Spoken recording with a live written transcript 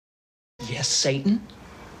Yes, Satan?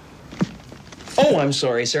 Oh, I'm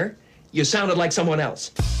sorry, sir. You sounded like someone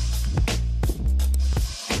else.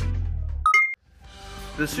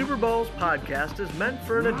 The Super Balls podcast is meant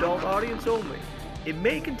for an adult audience only. It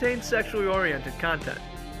may contain sexually oriented content.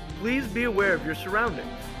 Please be aware of your surroundings.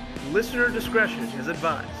 Listener discretion is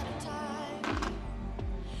advised.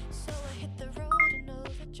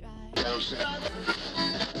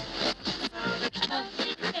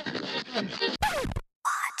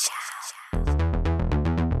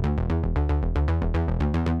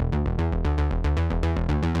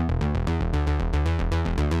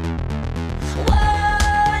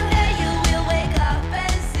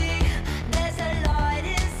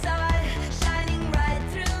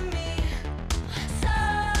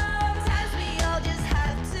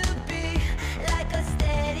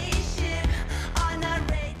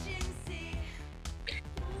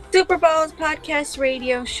 Super Balls podcast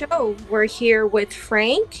radio show. We're here with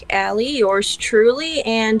Frank, Allie, yours truly,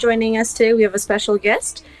 and joining us today we have a special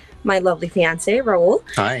guest, my lovely fiance, Raul.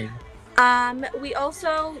 Hi. We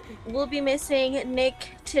also will be missing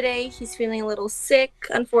Nick today. He's feeling a little sick,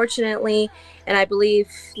 unfortunately, and I believe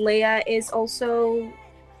Leia is also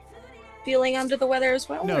feeling under the weather as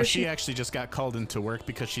well. No, she actually just got called into work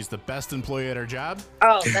because she's the best employee at her job.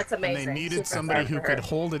 Oh, that's amazing. And they needed somebody who could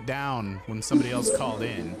hold it down when somebody else called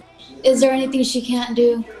in. Is there anything she can't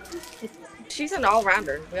do? She's an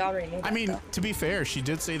all-rounder. We already knew that. I mean, to be fair, she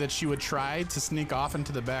did say that she would try to sneak off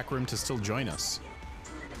into the back room to still join us.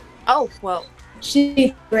 Oh, well.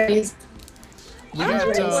 She raised. We got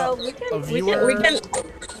a viewer. We can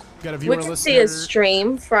listener. see a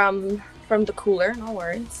stream from the cooler, no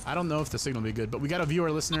worries. I don't know if the signal will be good, but we got a viewer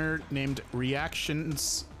listener named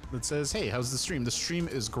Reactions that says, hey, how's the stream? The stream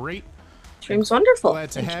is great. Stream's wonderful.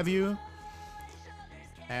 Glad to have you.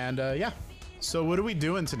 And yeah, so what are we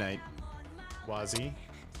doing tonight, Wazzy?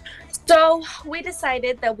 So we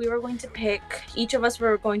decided that we were going to pick, each of us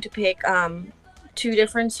were going to pick two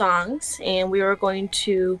different songs, and we were going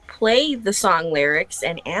to play the song lyrics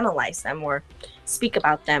and analyze them or speak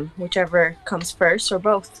about them, whichever comes first or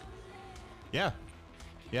both.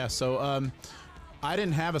 Yeah, so I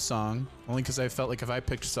didn't have a song, only because I felt like if I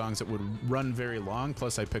picked songs it would run very long,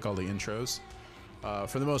 plus I pick all the intros,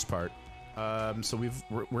 for the most part. So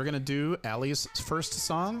we're going to do Allie's first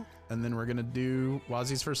song, and then we're going to do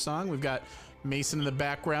Wazzy's first song. We've got Mason in the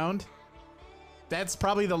background. That's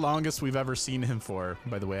probably the longest we've ever seen him for,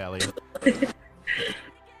 by the way, Allie.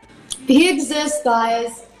 He exists,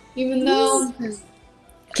 guys, even though...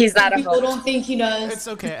 He's not a people host. don't think he does. It's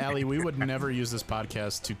okay, Allie. We would never use this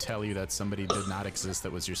podcast to tell you that somebody did not exist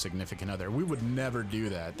that was your significant other. We would never do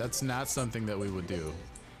that. That's not something that we would do.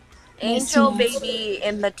 Angel Baby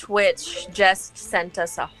in the Twitch just sent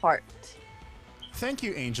us a heart. Thank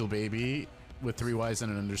you, Angel Baby, with 3 Ys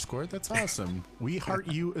and an underscore. That's awesome. We heart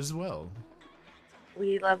you as well.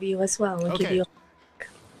 We love you as well. We'll Okay. give you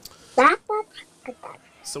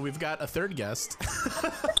So we've got a third guest.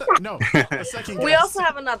 No, a second guest. We also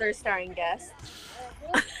have another starring guest.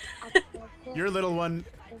 Your little one,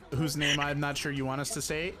 whose name I'm not sure you want us to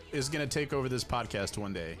say, is going to take over this podcast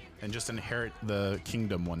one day and just inherit the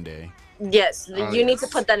kingdom one day. Yes, you need to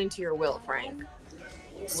put that into your will, Frank.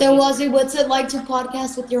 So, Wazzy, what's it like to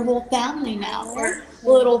podcast with your whole family now? Or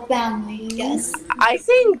little family, yes. I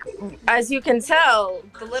think, as you can tell,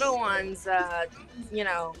 the little ones,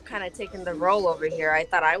 kind of taking the role over here. I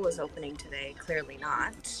thought I was opening today. Clearly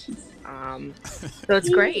not. So it's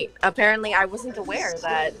great. Apparently, I wasn't aware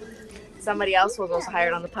that somebody else was also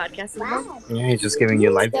hired on the podcast as well. Yeah, he's just giving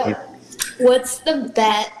you life. What's the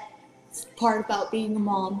best part about being a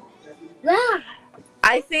mom?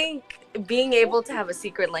 I think being able to have a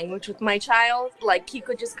secret language with my child, like he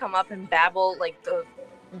could just come up and babble like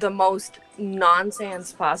the most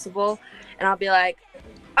nonsense possible, and I'll be like,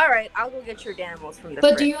 all right, I'll go get your animals from the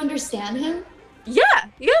But fridge. do you understand him? Yeah,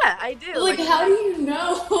 I do. Like, how do you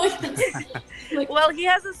know? Well, he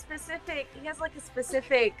has a specific,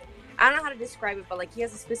 I don't know how to describe it, but like he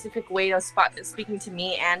has a specific way of speaking to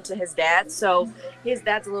me and to his dad. So his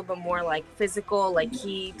dad's a little bit more like physical, like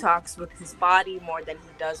he talks with his body more than he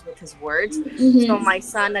does with his words. Mm-hmm. So my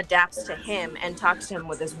son adapts to him and talks to him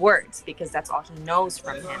with his words because that's all he knows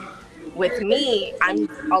from him. With me, I'm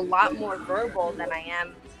a lot more verbal than I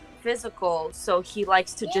am physical, so he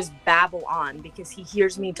likes to just babble on because he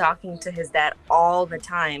hears me talking to his dad all the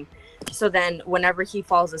time. So then whenever he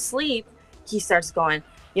falls asleep, he starts going,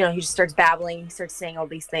 he just starts babbling, he starts saying all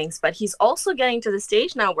these things. But he's also getting to the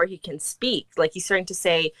stage now where he can speak. Like he's starting to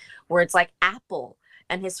say words like apple,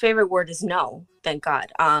 and his favorite word is no, thank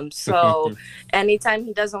God. So anytime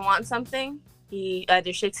he doesn't want something, he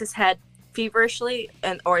either shakes his head, feverishly,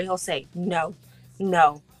 or he'll say no,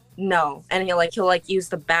 no, no, and he'll use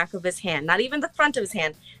the back of his hand, not even the front of his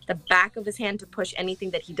hand, the back of his hand to push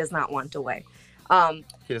anything that he does not want away.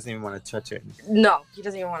 He doesn't even want to touch it. No, he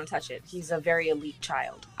doesn't even want to touch it. He's a very elite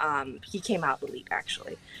child. He came out elite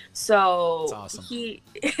actually. So That's awesome. he,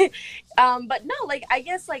 but no, like I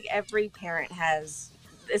guess like every parent has,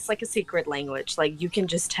 it's like a secret language. Like you can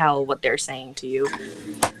just tell what they're saying to you.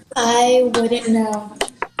 I wouldn't know.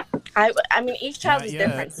 I mean, each child Not is yet.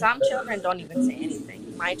 different. Some children don't even say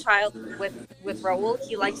anything. My child with Raul,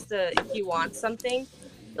 he likes to, if he wants something,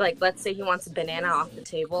 like let's say he wants a banana off the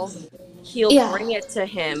table, he'll Yeah. bring it to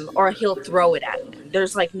him or he'll throw it at him.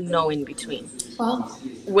 There's like no in between. Well,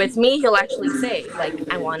 With me, he'll actually say like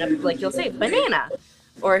I want to, like he'll say banana,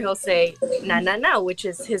 or he'll say na na na, which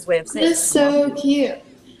is his way of saying. that's so cute.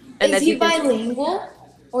 And Is as he you can see, bilingual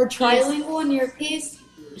or trilingual in your case?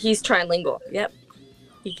 he's trilingual. Yep,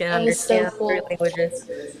 he can That is so understand cool. 3 languages.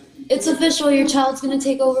 It's official. Your child's gonna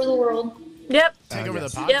take over the world. Yep. Take over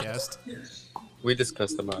the Yes. podcast. We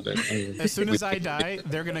discussed about it. And As soon as I die,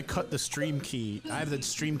 they're gonna cut the stream key. I have the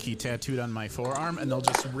stream key tattooed on my forearm, and they'll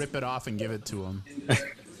just rip it off and give it to him.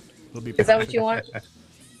 It'll be Is that what you want?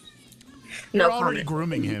 You're No already comment.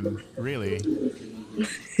 grooming him, really.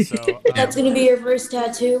 So, That's gonna be your first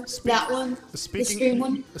tattoo. That one, the speaking stream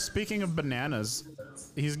one. speaking of bananas,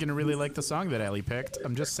 he's gonna really like the song that Allie picked.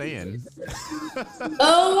 I'm just saying.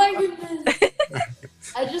 Oh my goodness.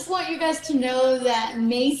 I just want you guys to know that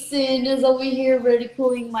Mason is over here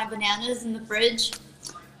ridiculing my bananas in the fridge.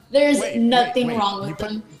 There's nothing wait. wrong You with put-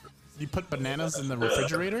 them. You put bananas in the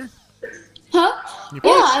refrigerator? Huh? You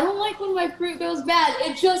Yeah, put- I don't like when my fruit goes bad.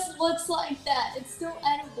 It just looks like that. It's still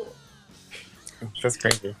edible. that's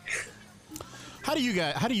crazy. How do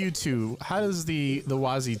does the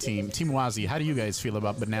Wazzy team, Team Wazzy, how do you guys feel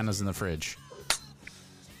about bananas in the fridge?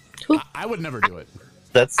 I would never do it.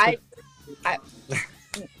 That's I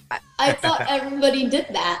thought everybody did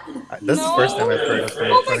that. that's the first time I've heard of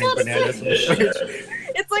someone Oh my putting God, bananas in the fridge.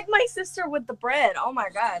 It's like my sister with the bread. Oh my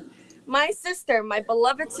god. My sister, my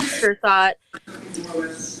beloved sister, thought,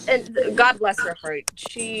 and God bless her for it,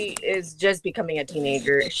 she is just becoming a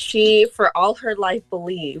teenager. She, for all her life,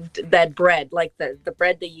 believed that bread, like the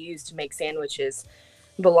bread they use to make sandwiches,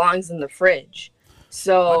 belongs in the fridge.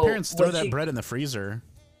 So My parents throw when that she- bread in the freezer.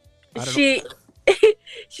 I don't she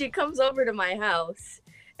she comes over to my house,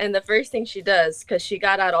 and the first thing she does, because she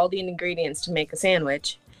got out all the ingredients to make a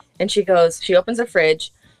sandwich, and she opens the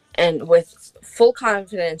fridge, and with full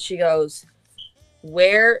confidence she goes,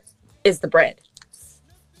 "Where is the bread?"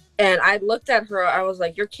 And I looked at her, I was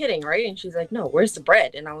like, "You're kidding, right?" And she's like, "No, where's the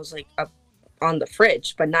bread?" And I was like, "Up on the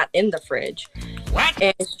fridge, but not in the fridge." What?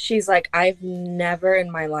 And she's like, "I've never in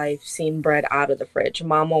my life seen bread out of the fridge.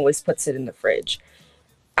 Mom always puts it in the fridge."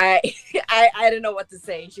 I didn't know what to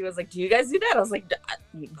say. She was like, "Do you guys do that?" I was like,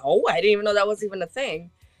 "No, I didn't even know that was even a thing."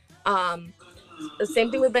 The same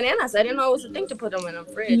thing with bananas. I didn't know it was a thing to put them in a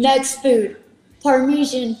fridge. Next food,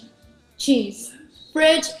 Parmesan cheese,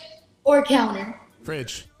 fridge or counter.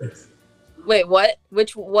 Fridge. Wait, what?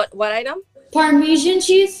 What item? Parmesan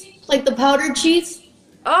cheese, like the powdered cheese.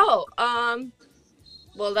 Oh,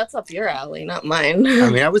 well, that's up your alley, not mine. I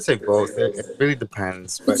mean, I would say both. It really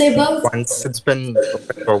depends. But Say both? once it's been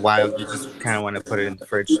open for a while, you just kind of want to put it in the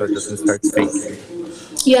fridge so it doesn't start stinking.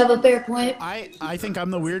 You have a fair point. I think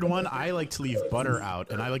I'm the weird one. I like to leave butter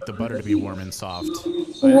out, and I like the butter to be warm and soft.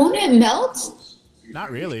 Won't it melt?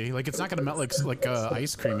 Not really. Like it's not gonna melt like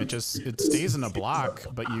ice cream. It stays in a block,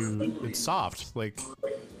 but it's soft. Like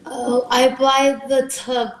Oh, I buy the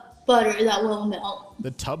tub butter that will melt.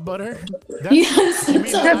 the tub butter. That's, Yes, you the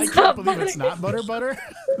mean tub I can't tub believe it's butter. not butter.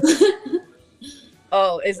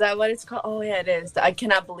 Oh, is that what it's called? Oh, yeah, it is. I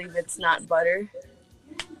cannot believe it's not butter.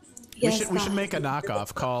 Yes, we should that. make a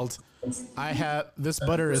knockoff called this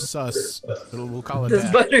butter is sus. We'll call it This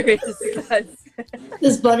that. butter is.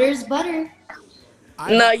 This butter is butter.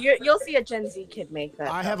 No, you'll see a Gen Z kid make that.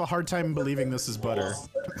 I have a hard time believing this is butter.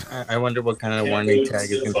 I wonder what kind of warning tag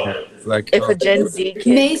is going to have. Like, If a Gen Z kid.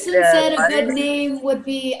 Mason said a butter- good name would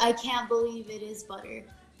be "I can't believe it is butter."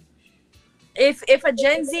 If a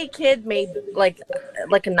Gen Z kid made like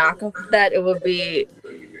a knockoff of that, it would be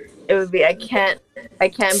I can't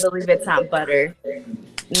believe it's not butter.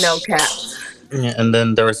 No cap. yeah, and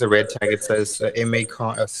then there was a red tag. It says it may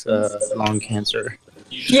cause lung cancer.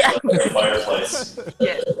 Yeah.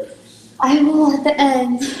 Yeah. I will at the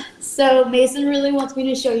end. So Mason really wants me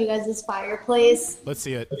to show you guys this fireplace. Let's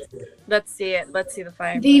see it. Let's see it. Let's see the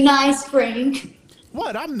fire. Be nice, Frank.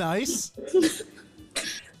 What? I'm nice.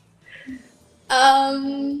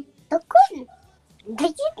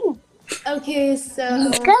 Okay,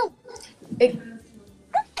 so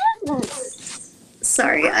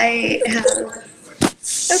Sorry, I have.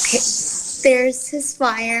 Okay, there's his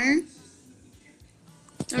fire.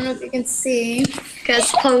 I don't know if you can see. Because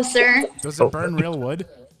closer. Does it burn real wood?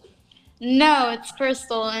 No, it's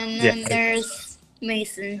Crystal, and then Yeah. there's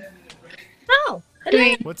Mason Oh,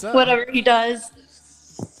 doing What's up? whatever he does.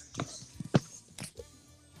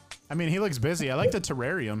 I mean, he looks busy. I like the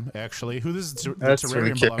terrarium, actually. Who does the That's terrarium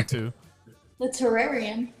really cute. belong to? The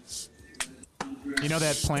terrarium. You know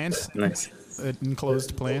that plant? Nice. That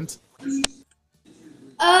enclosed plant?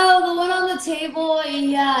 Oh, the one on the table.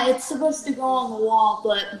 Yeah, it's supposed to go on the wall,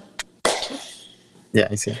 but Yeah,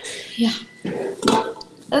 I see. yeah.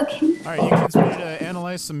 Okay, All right, you guys ready to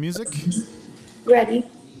analyze some music? ready.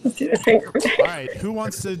 All right, who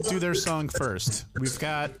wants to do their song first? We've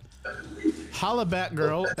got Holla Back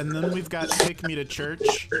Girl, and then we've got Take Me to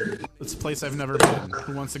Church. It's a place I've never been.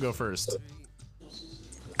 Who wants to go first?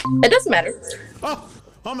 it doesn't matter.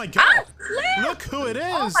 Oh my god! Look who it is!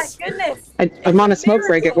 Oh my goodness. I'm on a smoke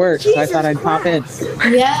break at work, so I thought I'd pop in.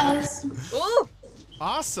 Yes. Ooh.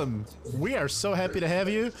 Awesome! We are so happy to have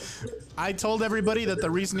you. I told everybody that the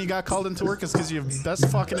reason you got called into work is because you're the best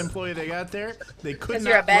fucking employee they got there. They could 'Cause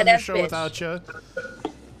you're not a run the badass show bitch. without you.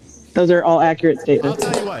 Those are all accurate I'll statements.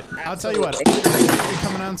 tell you what. I appreciate you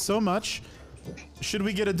coming on so much. Should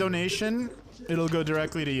we get a donation? It'll go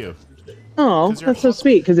directly to you. Oh, 'Cause you're that's so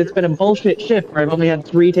sweet, because it's been a bullshit shift where I've only had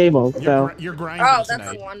 3 tables, so. You're grinding Oh, tonight.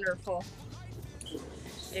 that's wonderful.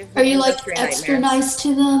 Are you like Industry extra nightmares. nice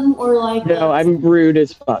to them, or like? No, I'm rude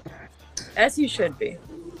as fuck. As you should be.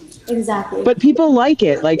 Exactly. But people like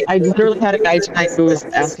it. Like, I literally had a guy tonight who was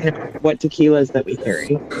asking about what tequilas that we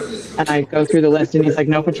carry. And I go through the list, and he's like,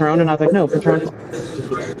 no Patron? And I was like, no, Patron is...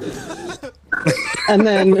 And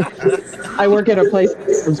then I work at a place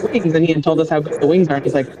for wings, and he had told us how good the wings are. And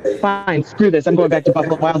he's like, fine, screw this. I'm going back to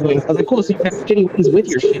Buffalo Wild Wings. I was like, cool, so you have shitty wings with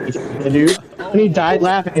your shitty dude. And he died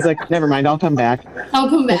laughing. He's like, never mind, I'll come back. I'll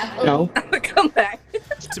come back. No. Come back.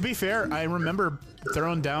 To be fair, I remember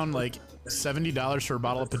throwing down like $70 for a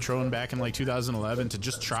bottle of Patron back in like 2011 to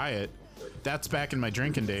just try it. That's back in my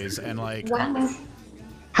drinking days, and like Wow.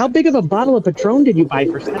 How big of a bottle of Patron did you buy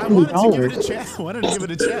for I wanted to give it $70? a chance. I wanted to give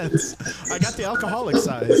it a chance. I got the alcoholic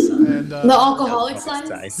size, and The alcoholic size.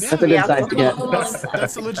 Nice. That's a good size to get.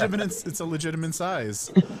 that's a legitimate. It's a legitimate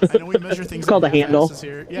size. I know we measure things. It's called in a handle. glasses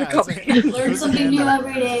here. Yeah, it's a handle. It Learn was a something new handle.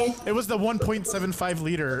 every day. It was the 1.75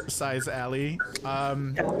 liter size, Allie.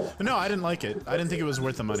 No, I didn't like it. I didn't think it was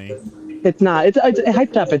worth the money. It's not. It's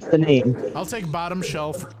hyped up. It's the name. I'll take bottom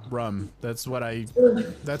shelf rum. That's what I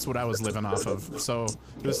was living off of. So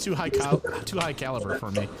it was too high caliber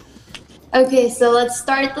for me. Okay, so let's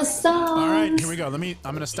start the song. All right, here we go. I'm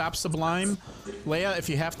gonna stop Sublime. Leia, if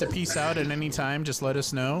you have to peace out at any time, just let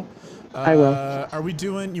us know. I will. Are we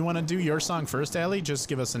doing? You want to do your song first, Allie? Just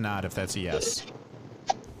give us a nod if that's a yes.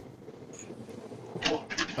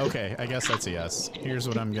 Okay, I guess that's a yes. Here's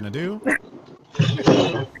what I'm gonna do.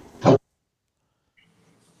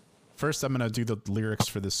 First, I'm gonna do the lyrics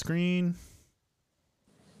for the screen.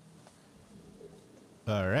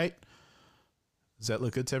 All right. Does that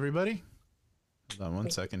look good to everybody? Hold on one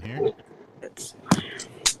second here.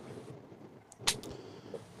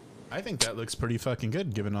 I think that looks pretty fucking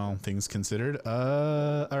good, given all things considered.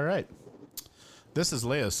 All right. This is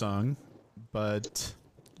Leia's song, but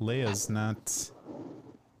Leia's not.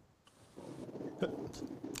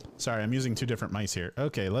 Sorry, I'm using 2 different mice here.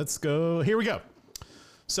 Okay, let's go. Here we go.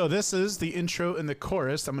 So this is the intro and the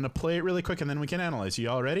chorus. I'm gonna play it really quick, and then we can analyze. You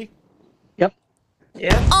all ready?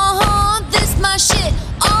 Yep. Uh-huh, this my shit.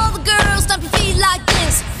 All the girls stomp your feet like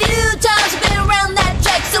this. Few times I've been around that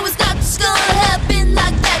track, so it's not just gonna happen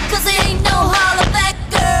like that. Cause it ain't no holla back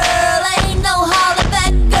girl, ain't no holla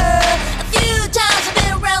back girl. A few times I've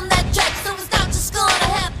been around that track, so it's not just gonna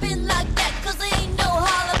happen like that. Cause it ain't no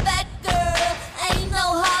holla back girl, ain't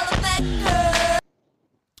no holla back girl.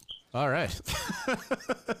 All right.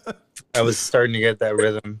 I was starting to get that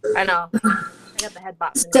rhythm. I know. I got the head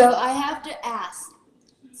bop. So I have to ask,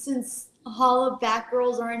 since holla back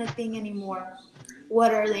girls aren't a thing anymore,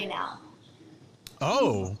 what are they now?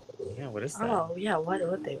 Oh, Yeah, what is that? Oh, yeah. What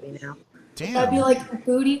would they be now? That'd be damn. like a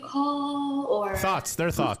booty call or Thoughts.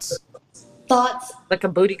 Their thoughts. thoughts. Like a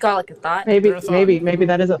booty call, like a thought? Maybe, They're a thought. maybe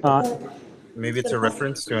that is a thought. Maybe it's a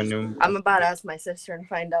reference to a new. I'm about to ask my sister and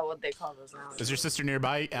find out what they call those now. Is your sister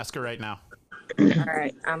nearby? Ask her right now. All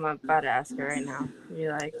right. I'm about to ask her right now.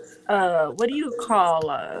 You're like, what do you call,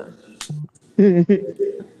 A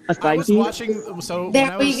I side was key? watching. So There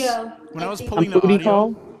when I we was go. when I was think- pulling A the booty audio.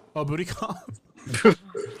 call? Oh, booty call.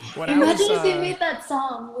 when I Imagine was, if they made that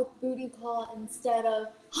song with booty call instead of.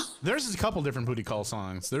 there's a couple different booty call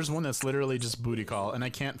songs. There's one that's literally just booty call, and I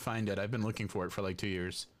can't find it. I've been looking for it for like 2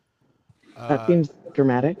 years. That seems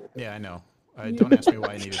dramatic. Yeah, I know. Don't ask me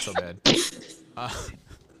why I need it so bad.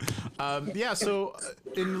 Yeah, so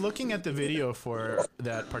in looking at the video for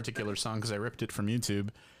that particular song, because I ripped it from YouTube,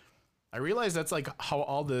 I realized that's like how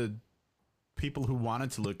all the people who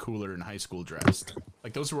wanted to look cooler in high school dressed.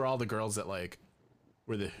 Like those were all the girls that like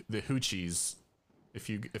were the hoochies, if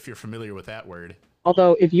you're familiar with that word.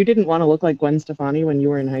 Although, if you didn't want to look like Gwen Stefani when you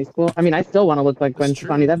were in high school, I mean, I still want to look like Gwen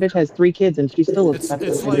Stefani. That bitch has 3 kids and she still looks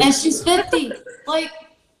better than me. And she's 50. Like.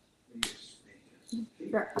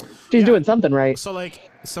 She's doing something right. So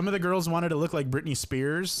like some of the girls wanted to look like Britney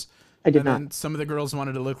Spears. I did and not. then some of the girls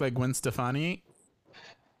wanted to look like Gwen Stefani.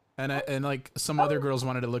 And like some other girls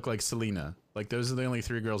wanted to look like Selena. Like those are the only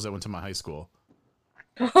 3 girls that went to my high school.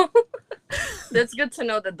 That's good to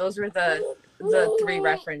know that those were the 3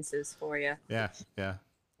 references for you. Yeah, yeah.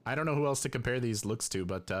 I don't know who else to compare these looks to,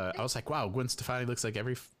 but I was like, wow, Gwen Stefani looks like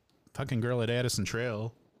every fucking girl at Addison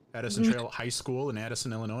Trail High School in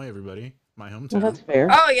Addison, Illinois, everybody. My hometown. Well, that's fair.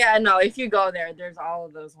 Oh yeah, no. If you go there, there's all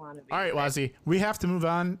of those wannabes. All right, Wazzy, we have to move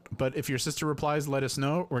on, but if your sister replies, let us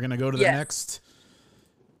know. We're gonna go to the Yes. next.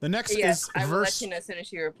 The next Yes, is I will let verse you know as soon as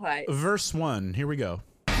she replies. verse 1. Here we go.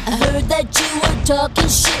 I heard that you were talking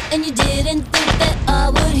shit and you didn't think that I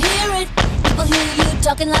would hear it. People hear you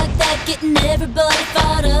talking like that, getting everybody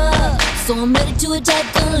fired up. So I'm ready to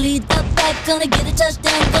attack, gonna lead the pack, gonna get a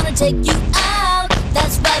touchdown, gonna take you out.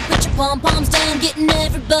 That's right, put your pom-poms down, getting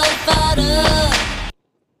everybody fired up.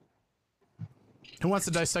 Who wants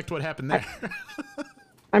to dissect what happened there?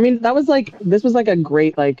 I mean, this was like a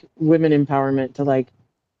great, like, women empowerment to, like,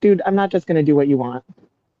 dude, I'm not just going to do what you want.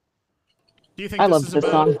 Do you think I this love is this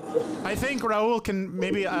about? song. I think Raul can,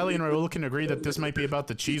 maybe Ali and Raul can agree that this might be about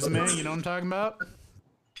the chisme. You know what I'm talking about?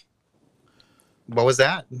 What was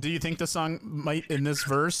that? Do you think the song might, in this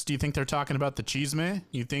verse, do you think they're talking about the chisme?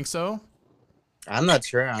 You think so? I'm not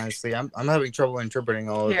sure, honestly. I'm having trouble interpreting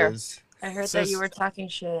all Here. of this. I heard Says- that you were talking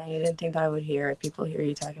shit and you didn't think that I would hear it. People hear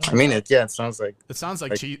you talking. I mean, it sounds like It sounds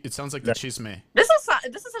like it sounds like the chisme. This is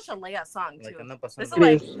such a Leia song too. ano This is pasando.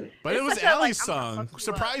 like, But it it's was such a, like, Ali's I'm gonna song, fuck you up.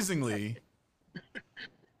 surprisingly.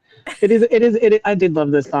 It is. I did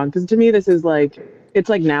love this song because to me, this is like, it's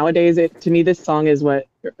like nowadays, to me, this song is what,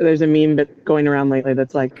 there's a meme that going around lately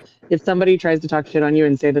that's like, if somebody tries to talk shit on you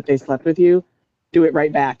and say that they slept with you, do it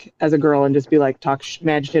right back as a girl and just be like, talk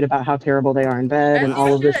mad shit about how terrible they are in bed and As all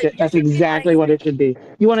you of this should. shit. You That's should be exactly like- what it should be.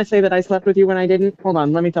 You want to say that I slept with you when I didn't? Hold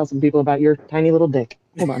on, let me tell some people about your tiny little dick.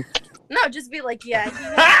 Hold on. No, just be like, yeah, he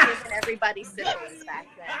was giving everybody syphilis back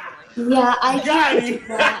then. Yeah, I can't do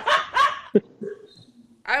that.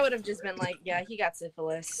 I would have just been like, yeah, he got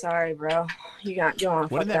syphilis. Sorry, bro. You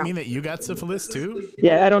want Wouldn't that mean that you got syphilis too?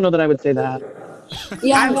 Yeah, I don't know that I would say that.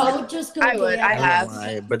 Yeah, I would just go. I would. there. I I have. don't know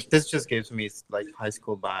why, but this just gives me like high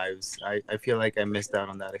school vibes. I feel like I missed out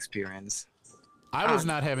on that experience. I was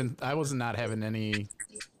not having any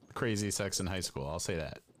crazy sex in high school. I'll say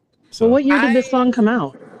that. So what year did this song come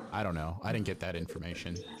out? I don't know. I didn't get that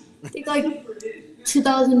information. I think like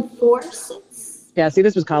 2004, 6. Yeah, see,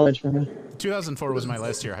 this was college for me. 2004 was my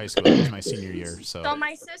last year of high school. It was my senior year. So So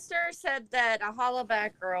my sister said that a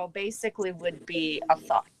hollaback girl basically would be a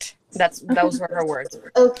thought. Those were her words.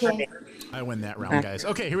 Okay. I win that round, guys.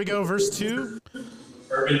 Okay, here we go. Verse 2.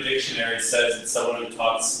 Urban Dictionary says it's someone who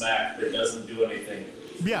talks smack but doesn't do anything.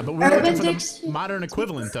 Yeah, but we're Urban looking for the Dictionary. modern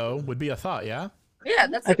equivalent, though, would be a thought, yeah? Yeah,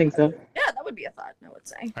 that's. I think so. Yeah, that would be a thought. I would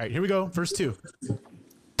say. All right, here we go. Verse 2.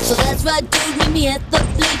 So that's right, dude, meet me at the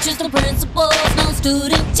bleachers. No principals, no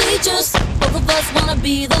student teachers. Both of us wanna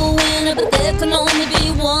be the winner, but there can only be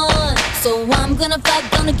one. So I'm gonna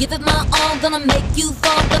fight, gonna give it my all, gonna make you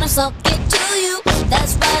fall, gonna suck it to you.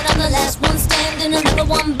 That's right, I'm the last one standing, another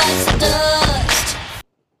one bites the dust.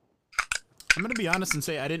 I'm going to be honest and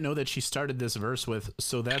say I didn't know that she started this verse with,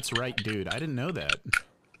 so that's right, dude. I didn't know that.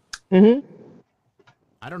 Mm-hmm.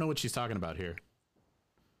 I don't know what she's talking about here.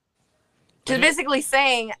 She's basically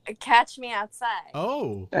saying, "Catch me outside."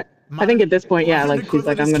 Oh. I think at this point, yeah, Modern like she's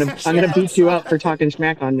like, equivalent I'm is gonna cash beat you up for talking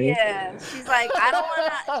smack on me. Yeah, she's like, I don't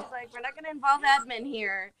want to. She's like, we're not gonna involve admin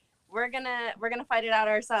here. We're gonna fight it out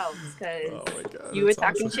ourselves because Oh my God, you were that's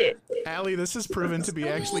talking awesome. shit. Allie, this has proven to be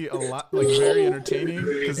actually a lot, like, very entertaining.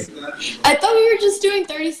 Because I thought we were just doing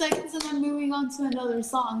 30 seconds and then moving on to another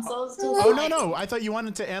song. So I was just oh no, I thought you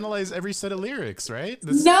wanted to analyze every set of lyrics, right?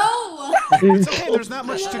 This, No! It's okay. There's not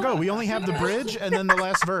much to go. We only have the bridge and then the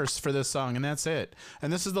last verse for this song, and that's it.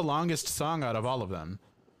 And this is the longest song out of all of them.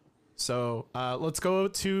 So let's go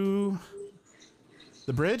to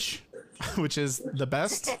the bridge. which is the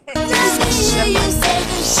best. You say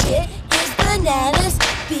the shit is bananas.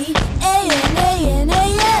 B-A-N-A-N-A-S.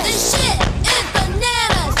 The shit is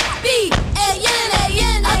bananas. B-A-N-A-N-A-S.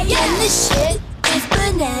 The shit is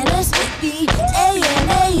bananas.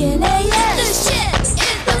 B-A-N-A-N-A-S. The shit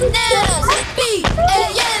is bananas.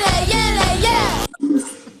 B-A-N-A-N-A-S.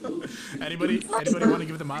 Anybody want to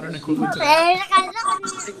give the modern equivalent to that?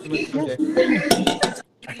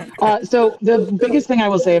 So the biggest thing I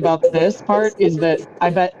will say about this part is that I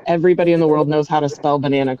bet everybody in the world knows how to spell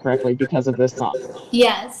banana correctly because of this song.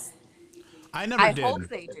 Yes. I never I did. hope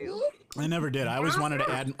they do. I never did. I always wanted to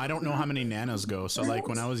add. I don't know how many nanos go. So like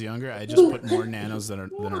when I was younger, I just put more nanos than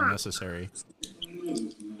are necessary.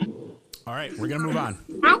 All right, we're gonna move on.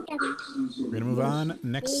 We're gonna move on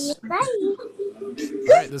next. All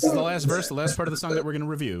right, this is the last verse, the last part of the song that we're gonna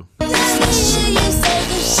review.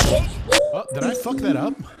 Oh, did I fuck that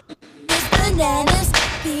up?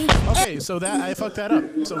 Okay, so that I fucked that up.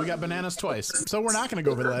 So we got bananas twice. So we're not gonna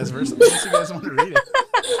go over the last verse unless you guys want to read it.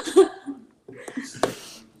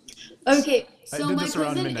 Okay, I so did my this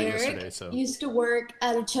around cousin midnight Eric yesterday, so. used to work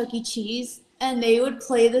at a Chuck E. Cheese, and they would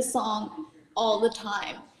play this song all the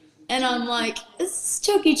time. And I'm like, is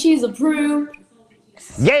Chuck E. Cheese approved?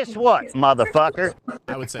 Guess what, motherfucker?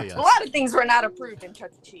 I would say yes. A lot of things were not approved in Chuck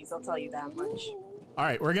E. Cheese, I'll tell you that much. All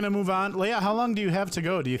right, we're gonna move on. Leia, how long do you have to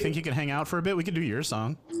go? Do you think you can hang out for a bit? We could do your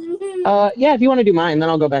song. Yeah, if you want to do mine, then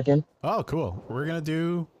I'll go back in. Oh, cool. We're gonna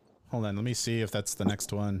do. Hold on, let me see if that's the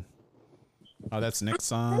next one. Oh, that's Nick's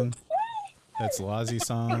song. That's Lazzie's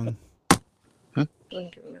song.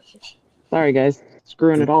 Sorry, guys.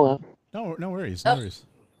 Screwing it all up. No worries. No worries.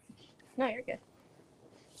 No, you're good.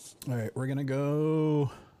 All right, we're gonna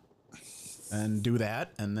go and do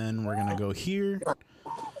that, and then we're gonna go here.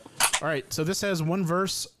 All right, so this has one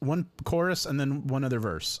verse, one chorus, and then one other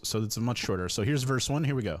verse. So it's much shorter. So here's verse 1.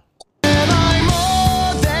 Here we go.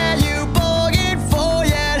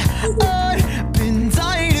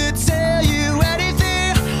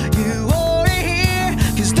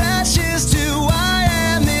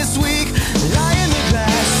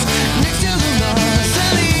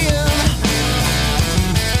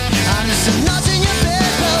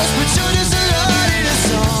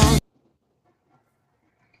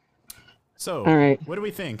 So, all right. What do we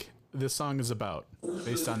think this song is about,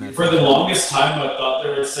 based on that? For the longest time, I thought they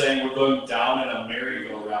were saying we're going down in a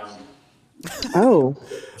merry-go-round. Oh.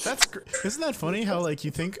 Isn't that funny how like you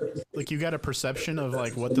think like you got a perception of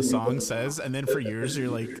like what the song says, and then for years you're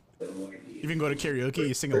like, you even go to karaoke,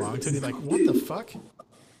 you sing along to it, and you're like, what the fuck?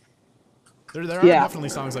 There are definitely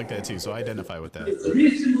songs like that too, so I identify with that.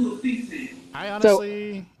 I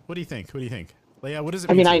honestly, what do you think? What do you think, Leia? What does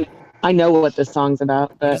it mean? I mean, I know what this song's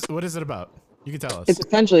about, but what is it about? You can tell us. It's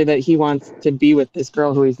essentially that he wants to be with this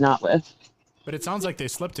girl who he's not with. But it sounds like they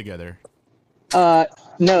slept together. No,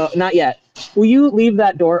 not yet. Will you leave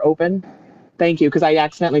that door open? Thank you, because I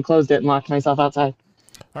accidentally closed it and locked myself outside.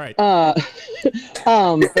 All right. But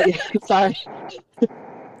yeah, sorry.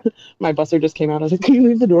 My busser just came out. I was like, can you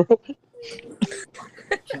leave the door open?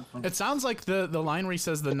 It sounds like the line where he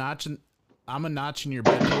says the notch in, I'm a notch in your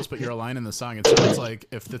bedpost, but you're a line in the song. It sounds like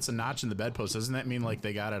if it's a notch in the bedpost, doesn't that mean like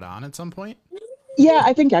they got it on at some point? Yeah,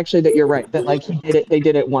 I think actually that you're right. That like they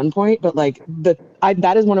did at one point, but like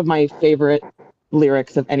that is one of my favorite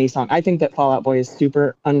lyrics of any song. I think that Fall Out Boy is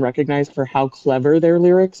super unrecognized for how clever their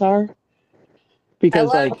lyrics are.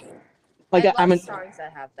 Because I'm songs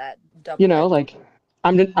that have that double. You know, like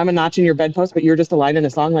I'm a notch in your bedpost, but you're just a line in a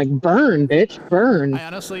song. Like burn, bitch, burn. I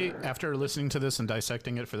honestly, after listening to this and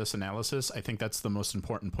dissecting it for this analysis, I think that's the most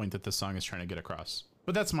important point that this song is trying to get across.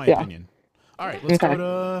 But that's my opinion. All right, let's go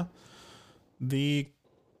to the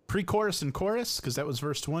pre-chorus and chorus, because that was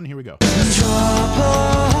verse 1. Here we go.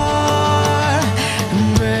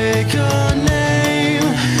 Break your name.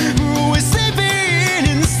 We're saving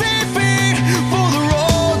and saving for the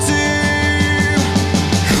road team.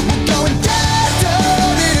 We're going down,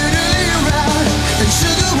 around, and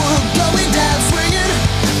sugar, we're going down swinging.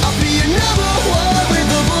 I'll be your number one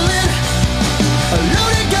with a bullet. A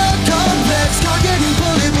loaded gun complex, can't get and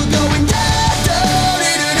pull it. We're going down,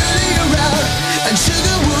 around, and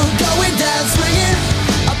sugar, we're going down swinging.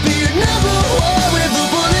 I'll be your number one with a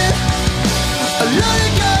bullet. A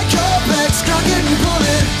loaded gun complex, can't get and pull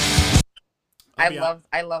it.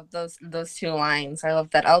 I love those two lines. I love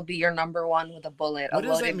that. I'll be your number one with a bullet. What a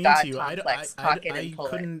does that loaded mean god to you? complex, cock it and pull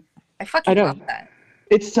it. I I fucking know. love that.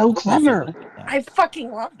 It's so clever. I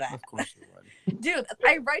fucking love that. Of course you would. Dude,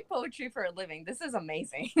 I write poetry for a living. This is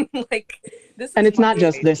amazing. Like this is And it's not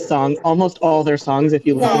just this song. Almost all their songs, if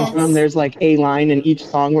you listen to them, there's like a line in each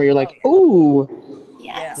song where you're like, ooh.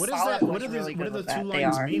 Yes. What is Fall that? Out What Boy's are, really what are good the with two that. They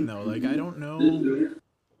lines are. mean though? Like I don't know.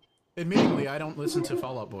 Admittedly, I don't listen to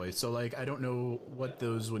Fall Out Boy, so like I don't know what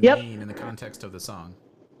those would Yep. mean in the context of the song.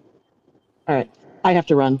 All right, I have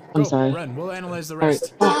to run. I'm Go, sorry. run. We'll analyze the All right.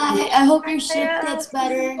 rest. Bye. I hope your shift gets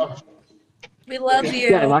better. We love you.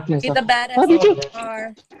 Yeah, I locked Be myself. the badass Love you too. you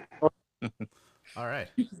are. All right.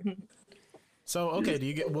 So okay, do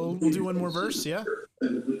you get? We'll do one more verse, yeah.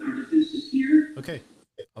 Okay,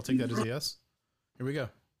 I'll take that as a yes. Here we go.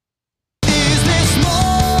 Is this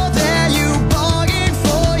more than you bargained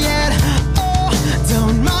for yet? Oh,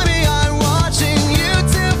 don't mind me, I'm watching you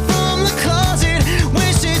two from the closet,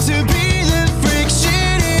 wishing to be the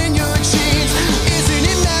friction in your jeans. Isn't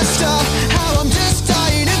it messed up how I'm just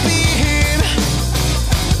dying to be him?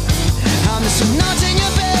 I'm just not in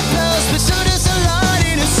your bedpost, but so does a light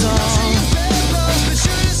in a song.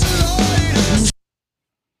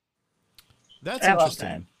 That's I love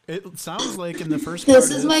interesting. It sounds like in the first part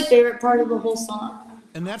This of is my favorite part of the whole song.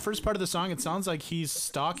 in that first part of the song, it sounds like he's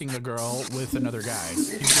stalking a girl with another guy. He's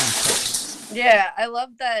being touched. Yeah, I love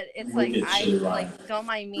that. It's like don't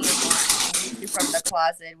mind me, I'm watching you from the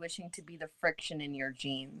closet, wishing to be the friction in your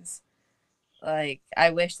jeans. Like I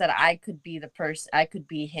wish that I could be the person. I could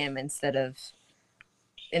be him instead of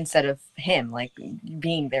him. Like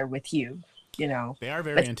being there with you. You know. They are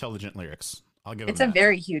very intelligent lyrics. I'll give them It's a that.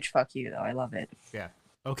 very huge fuck you, though. I love it. Yeah.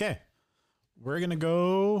 Okay. We're gonna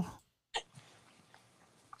go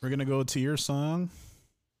to your song.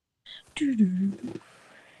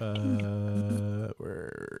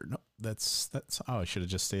 Where no, that's oh, I should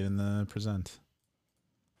have just stayed in the present.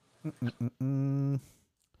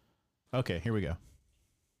 Okay, here we go.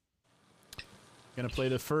 Gonna play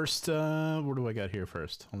the first what do I got here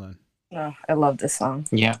first? Hold on. Oh, I love this song.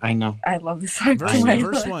 Yeah, I know. I love this song.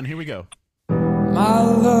 Verse 1, here we go. My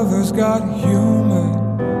lover's got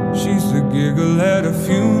humor. She's the giggle at a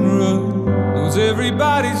funeral. Knows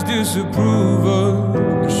everybody's disapproval.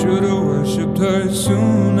 I should have worshipped her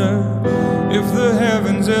sooner. If the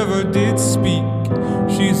heavens ever did speak,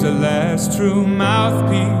 she's the last true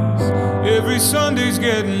mouthpiece. Every Sunday's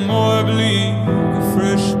getting more bleak. A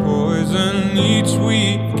fresh poison each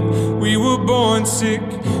week. We were born sick,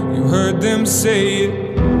 you heard them say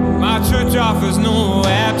it. My church offers no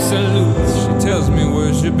absolutes. She tells me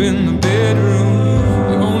worship in the bedroom.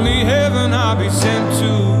 The only heaven I'll be sent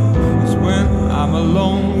to is when I'm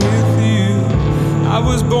alone with you. I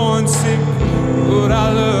was born sick, but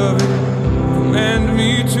I love it. Command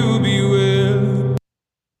me to be well.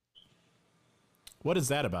 What is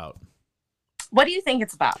that about? What do you think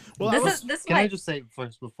it's about? Well, Can I just say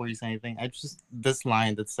first before you say anything? I just this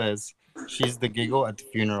line that says she's the giggle at the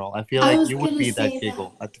funeral. I feel I like was you would gonna be say that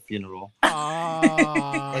giggle at the funeral.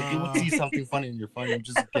 Ah, Like you would see something funny in your phone, you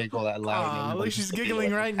just giggle out loud. look, she's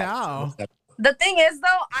giggling right now. The thing is,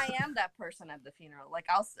 though, I am that person at the funeral. Like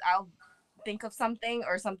I'll think of something,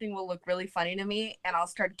 or something will look really funny to me, and I'll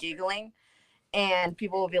start giggling, and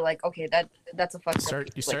people will be like, "Okay, that's a fucked up."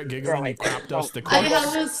 You start giggling. You crop dust the I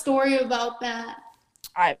corpse. have a story about that.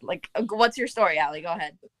 What's your story, Allie? Go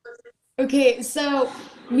ahead. Okay, so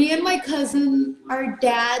me and my cousin, our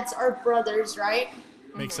dads are brothers, right?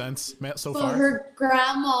 Makes sense. So But far. her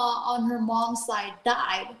grandma on her mom's side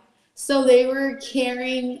died. So they were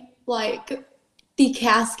carrying like the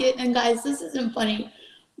casket, and guys, this isn't funny,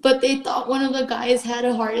 but they thought one of the guys had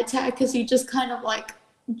a heart attack because he just kind of like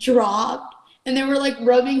dropped, and they were like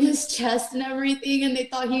rubbing his chest and everything, and they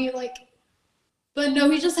thought he like, but no,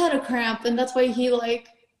 he just had a cramp, and that's why he like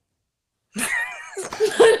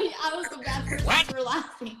I was the bad person for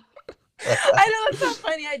laughing. I know it's so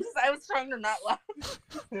funny. I was trying to not laugh.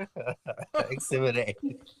 Exhibit A.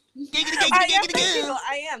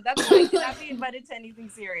 I am. That's why I cannot be invited to anything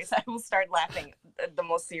serious. I will start laughing at the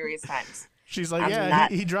most serious times. She's like, I'm yeah,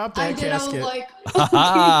 not- he dropped I that did. I was casket. like,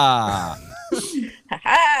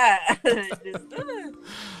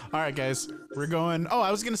 All right, guys, we're going. Oh,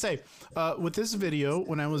 I was gonna say, with this video,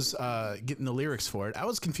 when I was getting the lyrics for it, I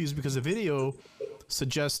was confused because the video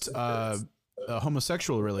suggests a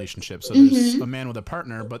homosexual relationship. So there's a man with a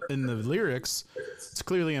partner, but in the lyrics, it's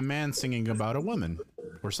clearly a man singing about a woman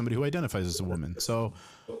or somebody who identifies as a woman. So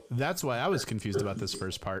that's why I was confused about this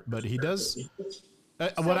first part. But he does.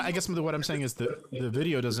 I guess what I'm saying is the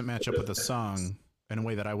video doesn't match up with the song in a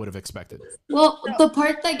way that I would have expected. well, the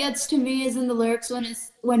part that gets to me is in the lyrics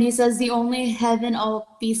when he says the only heaven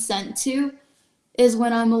I'll be sent to is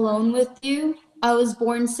when I'm alone with you. I was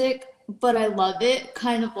born sick, but I love it.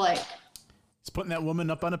 Kind of like. He's putting that woman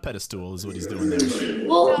up on a pedestal is what he's doing there.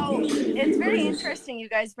 Well, So it's very interesting you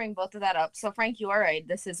guys bring both of that up. So Frank, you are right.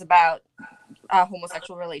 This is about a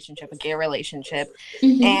homosexual relationship, a gay relationship.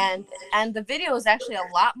 Mhm. And the video is actually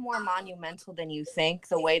a lot more monumental than you think,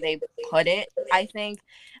 the way they put it, I think.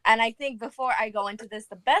 And I think before I go into this,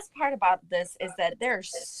 the best part about this is that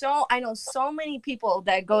I know so many people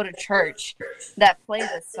that go to church that play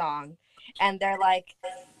this song, and they're like,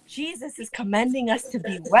 Jesus is commending us to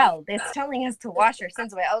be well. It's telling us to wash our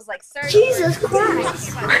sins away. I was like, sir, Jesus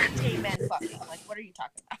Christ. gay men fucking. Like, what are you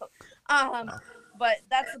talking about? But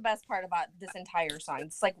that's the best part about this entire song.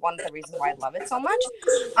 It's like one of the reasons why I love it so much.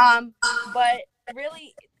 But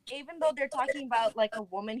really, even though they're talking about like a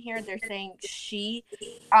woman here, they're saying she.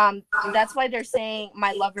 That's why they're saying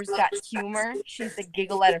my lover's got humor. She's the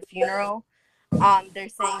giggle at a funeral. They're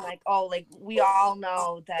saying like, oh, like we all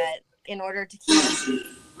know that in order to keep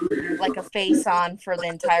like a face on for the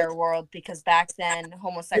entire world, because back then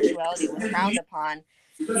homosexuality was frowned upon,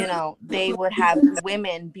 you know, they would have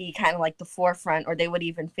women be kind of like the forefront, or they would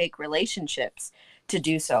even fake relationships to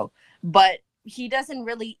do so. But he doesn't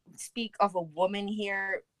really speak of a woman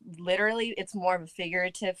here literally. It's more of a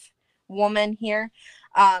figurative woman here.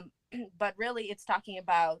 But really it's talking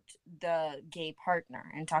about the gay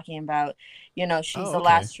partner and talking about, you know, she's the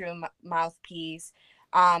last true mouthpiece.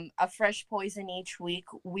 A fresh poison each week.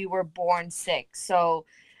 We were born sick. So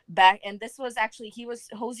and this was actually,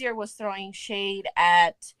 Hozier was throwing shade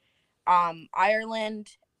at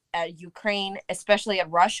Ireland, at Ukraine, especially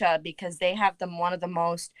at Russia, because they have one of the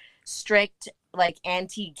most strict like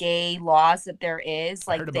anti-gay laws that there is.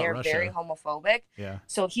 Like they're very homophobic. Yeah.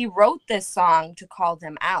 So he wrote this song to call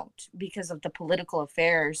them out because of the political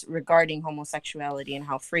affairs regarding homosexuality and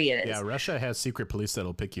how free it is. Yeah, Russia has secret police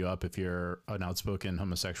that'll pick you up if you're an outspoken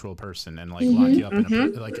homosexual person and like lock you up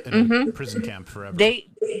in a prison camp forever. They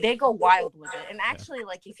go wild with it. And actually,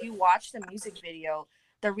 like if you watch the music video,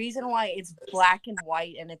 the reason why it's black and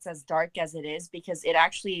white and it's as dark as it is, because it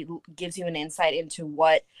actually gives you an insight into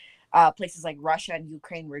what places like Russia and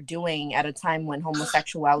Ukraine were doing at a time when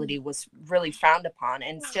homosexuality was really frowned upon,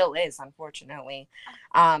 and still is, unfortunately.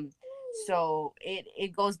 So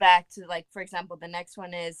it goes back to, like, for example, the next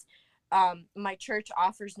one is my church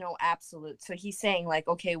offers no absolute. So he's saying like,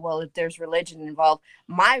 okay, well, if there's religion involved,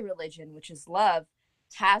 my religion, which is love,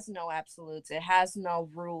 has no absolutes. It has no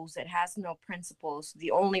rules. It has no principles.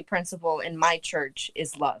 The only principle in my church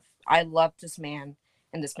is love. I love this man,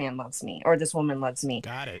 and this man loves me, or this woman loves me.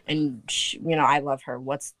 Got it. And you know, I love her.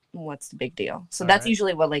 What's the big deal? So that's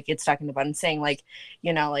usually what like it's talking about, and saying like,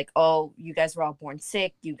 you know, like, oh, you guys were all born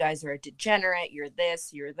sick. You guys are a degenerate. You're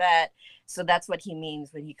this. You're that. So that's what he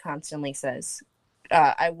means when he constantly says,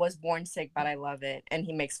 I was born sick, but I love it. And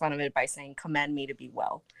he makes fun of it by saying, command me to be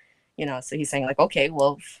well. You know, so he's saying like, okay,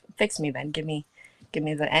 well, fix me then. Give me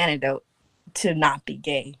the antidote to not be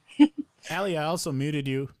gay. Allie, I also muted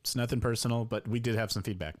you. It's nothing personal, but we did have some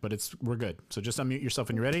feedback, but we're good. So just unmute yourself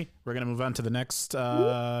when you're ready. We're going to move on to the next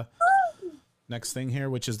thing here,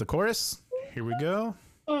 which is the chorus. Here we go.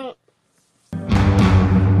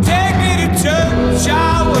 Take me to church,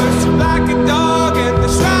 I worship like a dog at the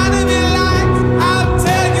shrine of your life. I'll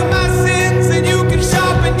tell you my sins and you can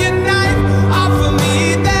sharpen your knife. Offer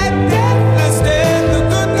me that deathless death, the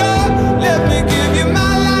good God, let me give you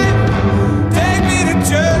my life. Take me to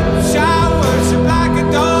church, I worship like a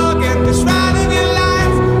dog at the shrine of your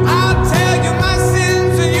life. I'll tell you my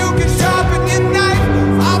sins and you can sharpen your knife.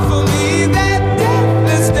 Offer me that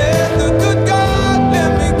deathless death, the good God,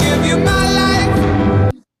 let me give you my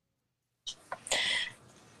life.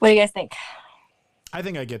 What do you guys think? I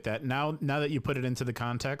think I get that. Now that you put it into the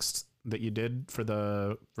context that you did for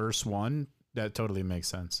the verse 1, that totally makes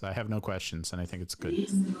sense. I have no questions, and I think it's good.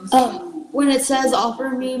 When it says, offer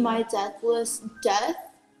me my deathless death,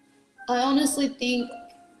 I honestly think,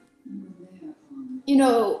 you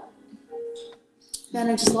know, man,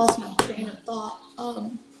 I just lost my train of thought.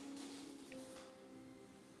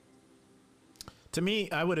 To me,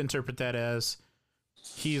 I would interpret that as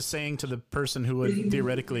he is saying to the person who would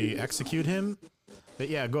theoretically execute him that,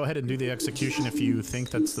 yeah, go ahead and do the execution if you think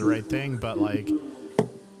that's the right thing, but like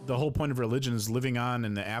the whole point of religion is living on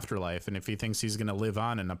in the afterlife, and if he thinks he's going to live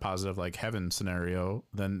on in a positive like heaven scenario,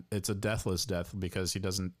 then it's a deathless death because he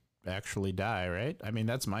doesn't actually die, right? I mean,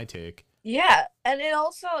 that's my take. Yeah, and it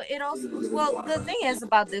also well, the thing is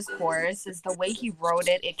about this chorus is the way he wrote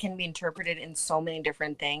it. It can be interpreted in so many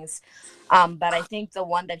different things, but I think the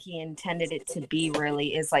one that he intended it to be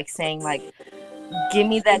really is like saying like, give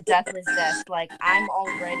me that deathless death. Like, I'm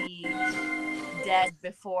already dead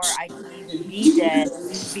before I can even be dead,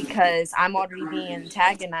 because I'm already being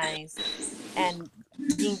antagonized and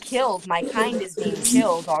being killed. My kind is being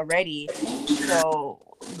killed already. So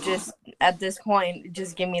just at this point,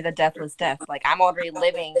 just give me the deathless death. Like, I'm already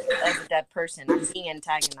living as a dead person. I'm being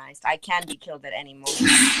antagonized. I can be killed at any moment.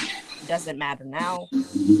 Doesn't matter now.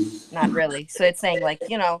 Not really. So it's saying, like,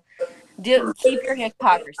 you know, keep your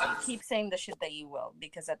hypocrisy. Keep saying the shit that you will,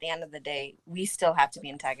 because at the end of the day, we still have to be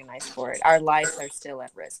antagonized for it. Our lives are still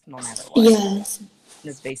at risk, no matter what. Yes.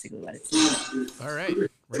 That's basically what it's saying. All right,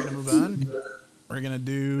 we're gonna move on. We're gonna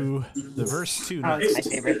do the verse 2 Oh, next. it's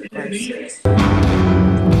my favorite verse.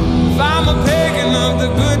 If I'm a pagan of the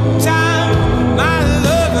good time, my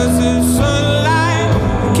love is sunlight.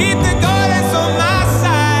 Keep the goddess on my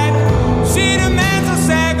side. She demands a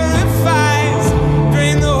sacrifice.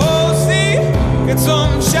 Drain the whole sea. Get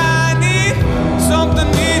something shiny, something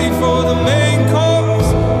needy for the main course.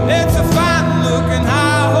 It's a fine looking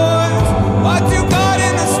high horse. What you got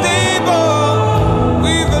in the stable?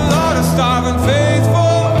 We've a lot of starving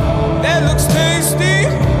faithful. That looks tasty.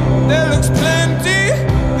 That looks plenty.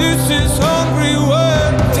 This is hungry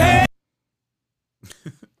word.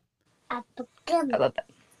 I love that.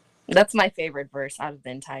 That's my favorite verse out of the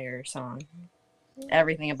entire song.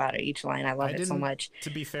 Everything about it, each line, I love it so much. To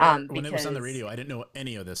be fair, when it was on the radio, I didn't know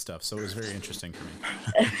any of this stuff, so it was very interesting for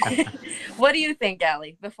me. What do you think,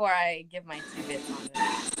 Allie, before I give my 2 bits on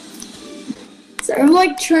it? So I'm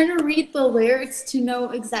like trying to read the lyrics to know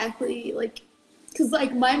exactly, like, because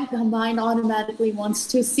like my mind automatically wants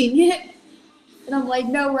to sing it, and I'm like,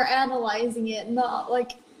 no, we're analyzing it, not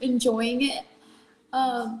like enjoying it.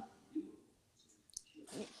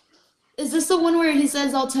 Is this the one where he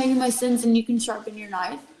says, "I'll tell you my sins and you can sharpen your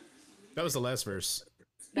knife"? That was the last verse.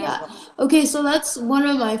 Yeah. Okay, so that's one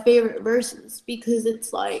of my favorite verses because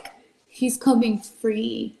it's like he's coming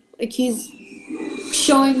free. Like he's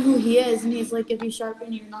showing who he is, and he's like, if you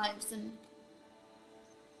sharpen your knives, then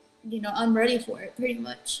I'm ready for it, pretty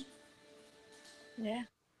much. Yeah.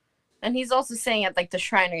 And he's also saying at like the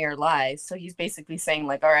shrine of your lies. So he's basically saying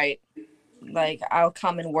like, all right, like I'll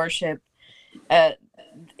come and worship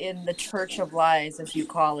in the church of lies, as you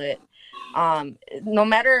call it. No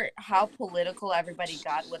matter how political everybody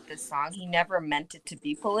got with this song, he never meant it to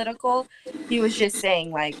be political. He was just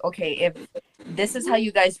saying like, okay, if this is how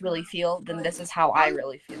you guys really feel, then this is how I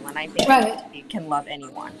really feel. And I think you can love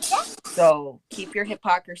anyone. So keep your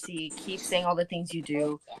hypocrisy, keep saying all the things you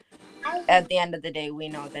do. At the end of the day, we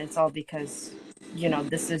know that it's all because,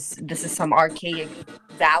 this is some archaic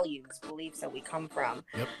values, beliefs that we come from.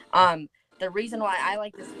 Yep. The reason why I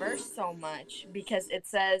like this verse so much, because it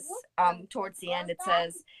says, towards the end, it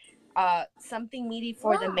says, something meaty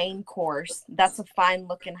for the main course. That's a fine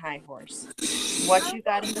looking high horse. What you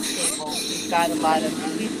got in the stable, we've got a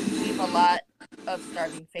lot of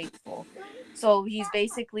starving faithful. So he's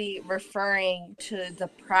basically referring to the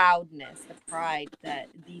proudness, the pride that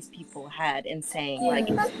these people had in saying like,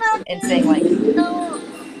 he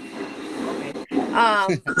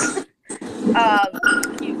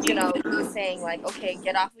was saying like, okay,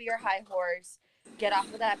 get off of your high horse, get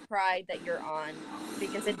off of that pride that you're on,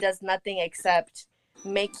 because it does nothing except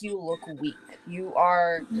make you look weak. You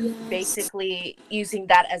are basically using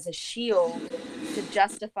that as a shield to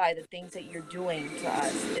justify the things that you're doing to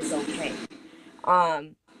us is okay.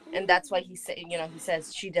 And that's why he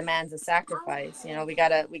says she demands a sacrifice. We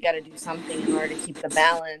gotta do something in order to keep the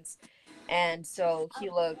balance. And so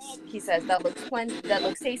he says, that looks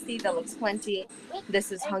tasty, that looks plenty.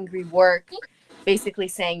 This is hungry work. Basically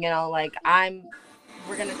saying,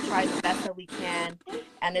 we're going to try the best that we can,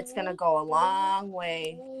 and it's going to go a long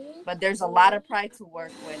way. But there's a lot of pride to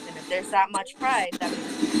work with. And if there's that much pride, that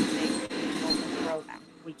means we can overthrow them.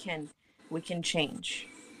 We can change.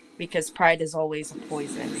 Because pride is always a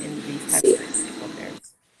poison in these types of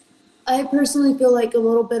affairs. I personally feel like a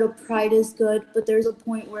little bit of pride is good, but there's a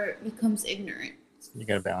point where it becomes ignorant. You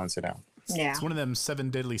gotta balance it out. Yeah. It's one of them 7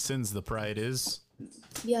 deadly sins, the pride is.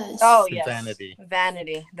 Yes. Oh, yes. Vanity.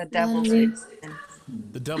 The devil's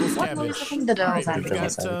The devil's cabbage. The devil's All right, cabbage.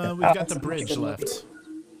 we've got the bridge left.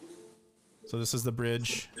 So this is the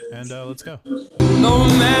bridge, and let's go. No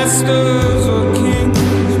masters or kings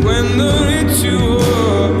when the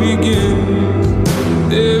ritual begins.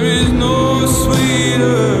 There is no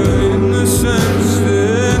sweeter innocence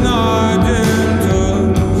than ardent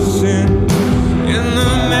of sin. In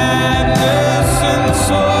the madness and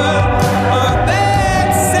soil of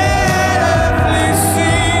that sad earthly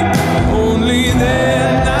scene, only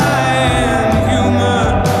then I am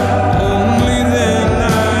human. Only then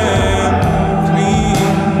I am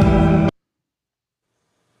clean.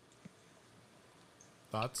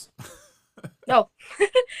 Thoughts? No.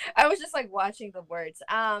 I was just like watching the words.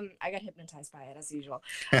 I got hypnotized by it as usual.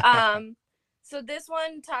 So this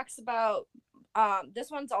one talks about this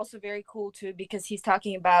one's also very cool too, because he's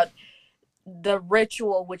talking about the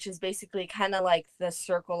ritual, which is basically kind of like the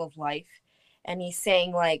circle of life. And he's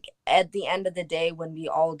saying, like, at the end of the day, when we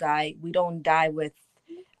all die, we don't die with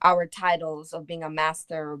our titles of being a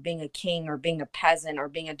master or being a king or being a peasant or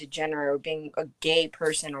being a degenerate or being a gay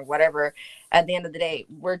person or whatever. At the end of the day,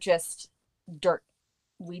 we're just dirt.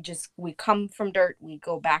 We come from dirt, we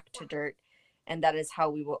go back to dirt, and that is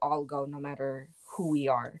how we will all go, no matter who we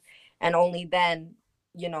are. And only then,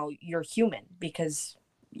 you know, you're human, because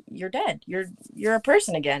you're dead. You're a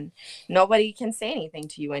person again. Nobody can say anything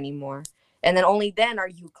to you anymore. And then only then are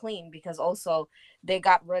you clean, because also they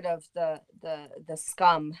got rid of the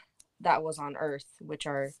scum that was on earth, which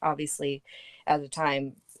are obviously at the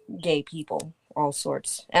time gay people, all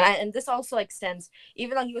sorts. And this also extends,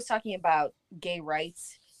 even though he was talking about gay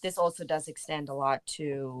rights, this also does extend a lot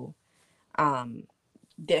to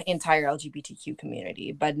the entire LGBTQ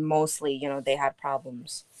community. But mostly, you know, they had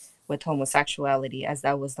problems with homosexuality, as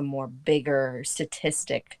that was the more bigger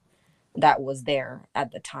statistic that was there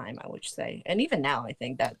at the time, I would say. And even now, I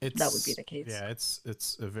think that would be the case. Yeah,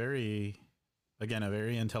 it's a very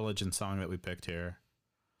intelligent song that we picked here.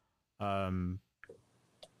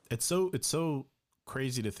 It's so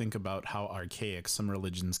crazy to think about how archaic some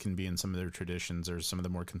religions can be in some of their traditions, or some of the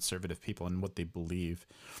more conservative people and what they believe.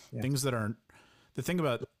 Yeah. Things that aren't, the thing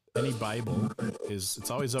about any Bible is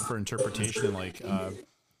it's always up for interpretation. And like,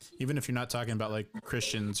 even if you're not talking about like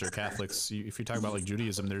Christians or Catholics, if you talk about like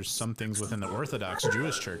Judaism, there's some things within the Orthodox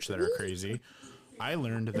Jewish church that are crazy. I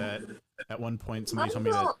learned that at one point somebody told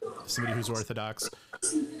me that somebody who's Orthodox,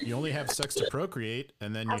 you only have sex to procreate,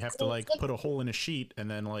 and then you have to like put a hole in a sheet and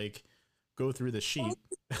then like go through the sheet.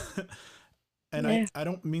 And yeah. I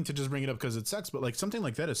don't mean to just bring it up because it's sex, but like something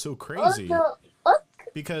like that is so crazy,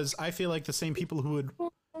 because I feel like the same people who would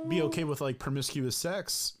be okay with like promiscuous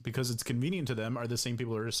sex because it's convenient to them are the same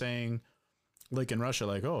people who are saying, like in Russia,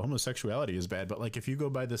 like, oh, homosexuality is bad. But like if you go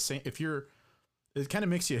by the same, it kind of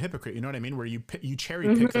makes you a hypocrite, you know what I mean? Where you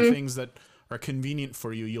cherry pick the things that are convenient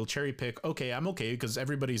for you. You'll cherry pick, okay, I'm okay because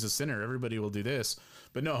everybody's a sinner, everybody will do this.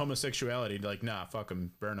 But no, homosexuality, like, nah, fuck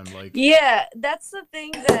them, burn them. Like, yeah, that's the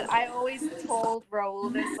thing that I always told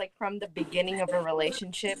Raul this, like from the beginning of a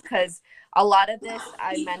relationship, because a lot of this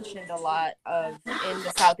I mentioned a lot of in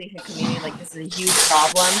the South Asian community. Like, this is a huge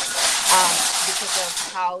problem because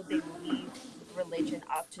of how they leave religion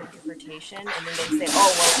up to interpretation, and then they say,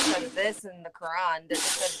 oh, well, it says this in the Quran, it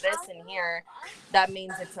says this in here, that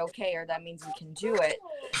means it's okay, or that means we can do it.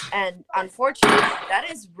 And unfortunately, that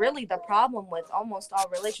is really the problem with almost all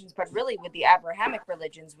religions, but really with the Abrahamic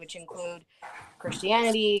religions, which include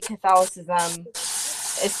Christianity, Catholicism,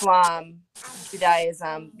 Islam,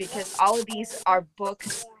 Judaism, because all of these are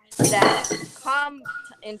books that come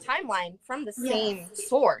in timeline from the same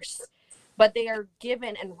source, but they are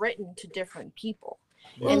given and written to different people.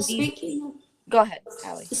 Well, and go ahead,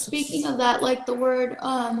 Allie. Speaking of that, like the word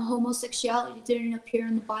homosexuality didn't appear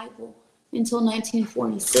in the Bible until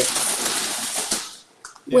 1946.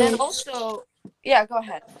 And also, yeah, go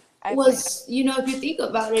ahead. You know, if you think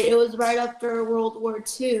about it, it was right after World War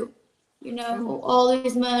II. You know, all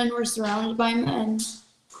these men were surrounded by men.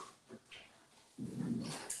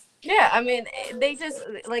 Yeah, I mean, they just,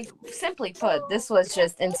 like, simply put, this was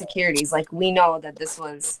just insecurities. Like, we know that this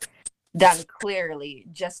was done clearly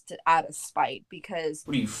just out of spite, because...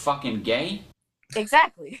 What are you, fucking gay?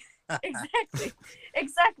 Exactly.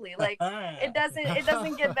 Exactly. Like, it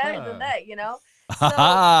doesn't get better than that, you know?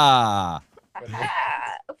 So,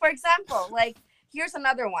 for example, like, here's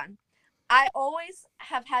another one. I always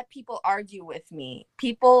have had people argue with me,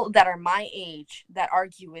 people that are my age that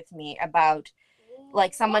argue with me about,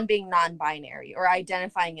 like, someone being non-binary or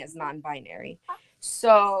identifying as non-binary.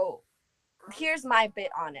 So here's my bit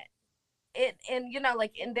on it. And you know,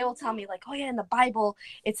 like, and they'll tell me, like, oh yeah, in the Bible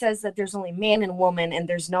it says that there's only man and woman and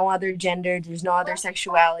there's no other gender, there's no other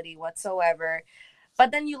sexuality whatsoever.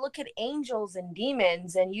 But then you look at angels and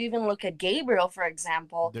demons, and you even look at Gabriel, for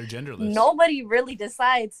example. They're genderless. Nobody really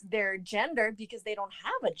decides their gender because they don't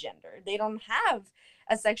have a gender. They don't have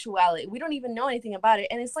a sexuality. We don't even know anything about it.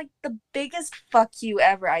 And it's like the biggest fuck you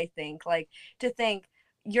ever, I think. Like, to think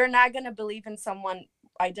you're not going to believe in someone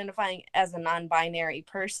identifying as a non-binary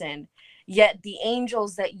person, yet the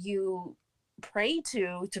angels that you pray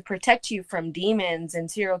to protect you from demons and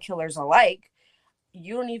serial killers alike,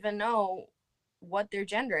 you don't even know what their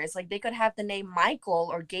gender is. Like, they could have the name Michael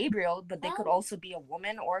or Gabriel, but they could also be a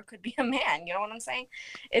woman, or it could be a man. You know what I'm saying?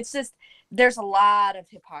 It's just, there's a lot of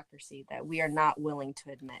hypocrisy that we are not willing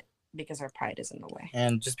to admit because our pride is in the way.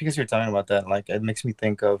 And just because you're talking about that, like, it makes me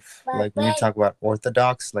think of, like, when you talk about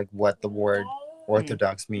orthodox, like what the word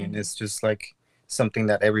orthodox mean. It's just like something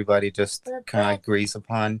that everybody just kind of agrees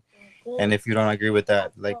upon. and if you don't agree with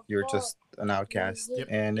that, like you're just an outcast.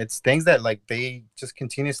 And it's things that like they just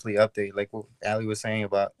continuously update, like what Ali was saying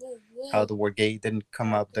about how the word gay didn't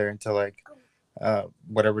come up there until like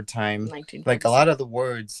whatever time. Like a lot of the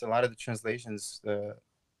words, a lot of the translations,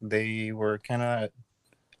 they were kind of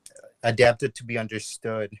adapted to be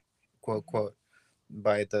understood, quote quote,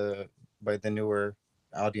 by the newer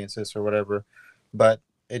audiences or whatever. But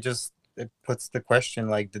it puts the question,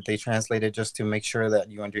 like, did they translate it just to make sure that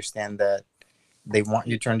you understand that they want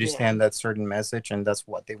you to understand that certain message and that's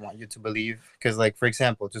what they want you to believe? Because, like, for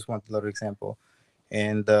example, just one little example,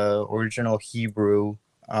 in the original Hebrew,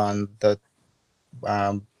 on the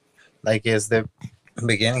like is the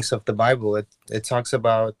beginnings of the Bible, it talks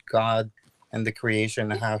about God and the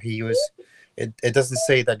creation, how he was, it doesn't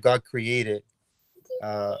say that God created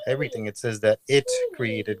everything. It says that it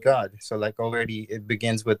created God. So like already it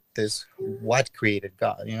begins with this, what created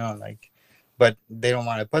God, you know, like, but they don't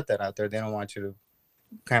want to put that out there. They don't want you to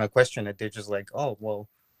kind of question it. They're just like, oh, well,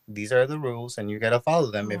 these are the rules and you got to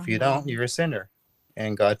follow them. If you don't, you're a sinner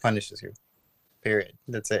and God punishes you. Period.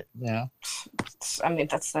 That's it. You know. I mean,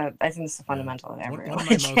 I think it's the fundamental of every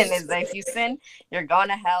religion is that if you sin, you're going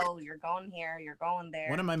to hell. You're going here. You're going there.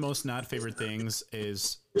 One of my most not favorite things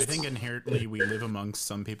is I think inherently we live amongst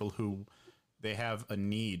some people who they have a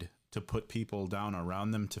need to put people down around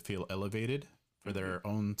them to feel elevated for their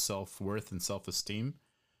own self-worth and self-esteem.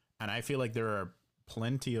 And I feel like there are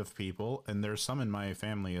plenty of people, and there's some in my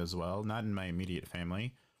family as well, not in my immediate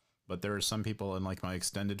family, but there are some people in like my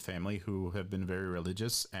extended family who have been very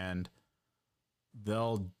religious, and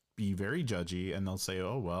they'll be very judgy and they'll say,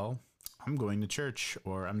 oh, well, I'm going to church,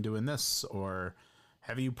 or I'm doing this, or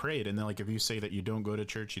have you prayed? And then like, if you say that you don't go to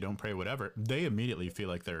church, you don't pray, whatever, they immediately feel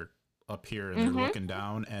like they're up here and they're looking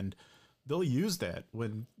down, and they'll use that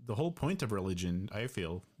when the whole point of religion, I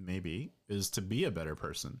feel maybe, is to be a better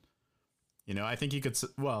person. You know, I think you could,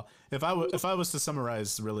 well, if I was to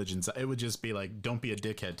summarize religions, it would just be like, don't be a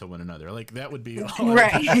dickhead to one another. Like that would be all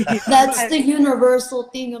right. That's the universal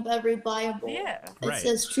thing of every Bible. Yeah. It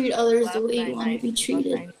says treat others the way you want to be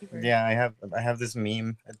treated. Yeah, I have this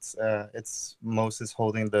meme. It's Moses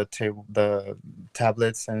holding the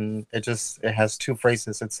tablets, and it has two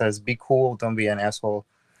phrases. It says, be cool, don't be an asshole.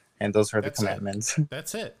 And those are the commandments.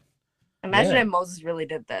 That's it. Imagine if Moses really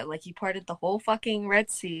did that. Like he parted the whole fucking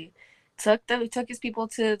Red Sea, took his people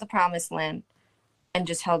to the promised land, and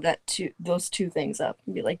just held those two things up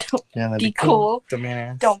and be like, don't be cool,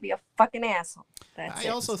 don't be a fucking asshole. I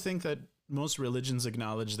also think that most religions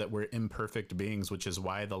acknowledge that we're imperfect beings, which is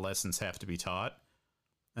why the lessons have to be taught.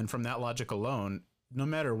 And from that logic alone, no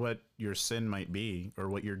matter what your sin might be or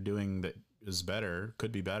what you're doing that is better,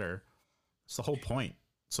 could be better, it's the whole point.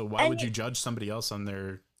 So why would you judge somebody else on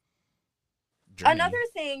their journey? Another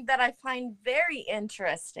thing that I find very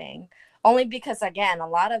interesting, only because again, a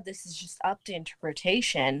lot of this is just up to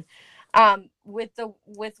interpretation. With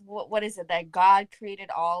what is it that God created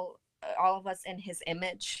all of us in His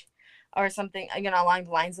image, or something, you know, along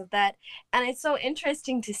the lines of that. And it's so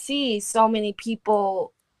interesting to see so many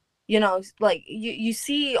people, you know, like you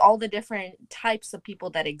see all the different types of people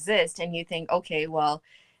that exist, and you think, okay, well,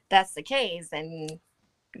 that's the case, and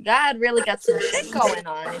God really got some shit going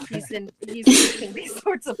on if he's making these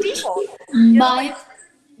sorts of people. Go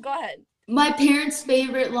ahead. My parents'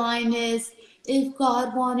 favorite line is, if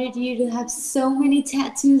God wanted you to have so many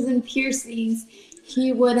tattoos and piercings,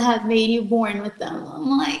 he would have made you born with them.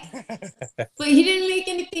 I'm like, but he didn't make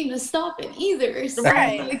anything to stop it either. So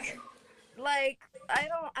right. Like I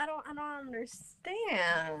don't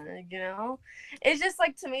understand, you know? It's just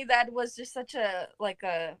like, to me, that was just such a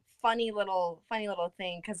funny little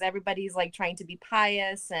thing, because everybody's like trying to be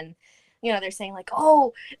pious, and you know, they're saying like,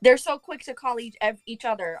 oh, they're so quick to call each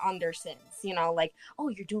other on their sins, you know, like, oh,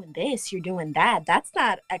 you're doing this, you're doing that, that's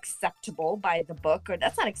not acceptable by the book, or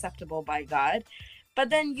that's not acceptable by God.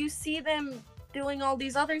 But then you see them doing all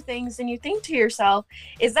these other things, and you think to yourself,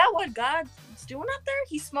 is that what God's doing up there?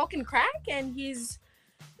 He's smoking crack and he's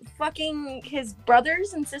fucking his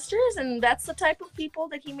brothers and sisters, and that's the type of people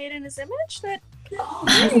that he made in his image? That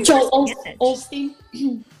Joel Osteen.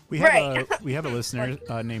 We have a listener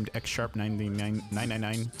named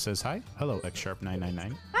XSharp999 says hi. Hello,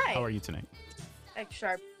 XSharp999. Hi. How are you tonight?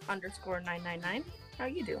 XSharp_999. How are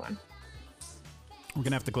you doing? We're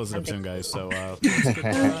gonna have to close it up soon, guys. So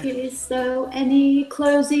okay, so any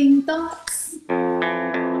closing thoughts?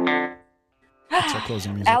 What's our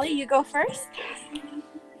closing music? Allie, you go first.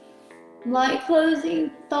 My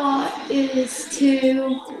closing thought is to,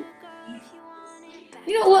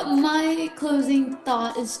 you know what, my closing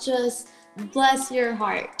thought is just, bless your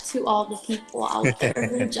heart to all the people out there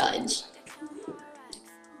who judge.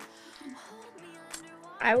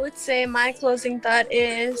 I would say my closing thought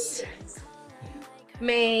is,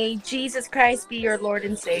 may Jesus Christ be your Lord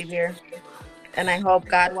and Savior. And I hope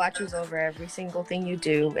God watches over every single thing you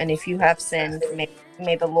do. And if you have sinned,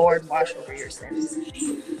 may the Lord wash over your sins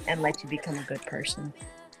and let you become a good person.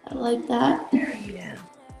 I like that. Yeah.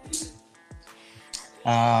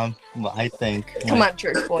 Well, I think. Come on,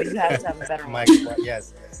 church boy, you have to have a better one.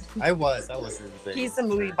 Yes, I was. He's the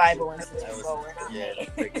movie Bible Institute. Yeah,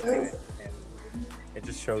 and it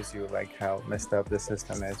just shows you like how messed up the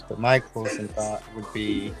system is. But my closing thought would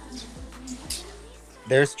be,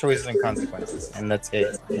 there's choices and consequences, and that's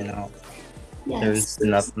it. You know, Yes.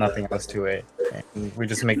 there's nothing else to it, and we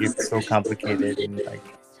just make it so complicated, and like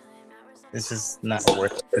it's just not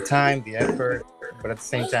worth the time, the effort. But at the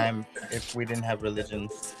same time, if we didn't have religion,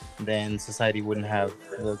 then society wouldn't have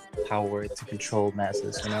the power to control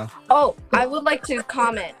masses, you know? Oh, I would like to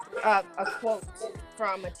comment a quote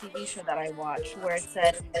from a TV show that I watched where it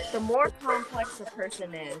said, the more complex a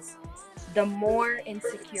person is, the more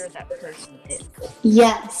insecure that person is.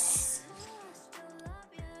 Yes.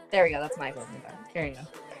 There we go. That's my closing thought. There you go.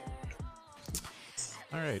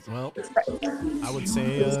 All right. Well, I would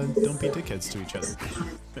say don't be dickheads to each other.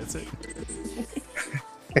 That's it.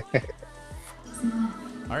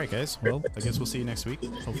 All right, guys. Well, I guess we'll see you next week.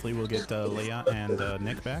 Hopefully, we'll get Leah and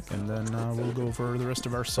Nick back, and then we'll go over the rest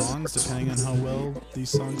of our songs, depending on how well these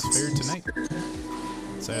songs fared tonight.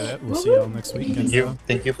 So that, we'll see you all next week. And,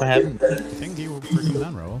 Thank you for having me. Thank you for coming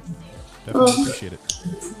on, Raul. Definitely appreciate it.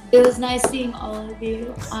 It was nice seeing all of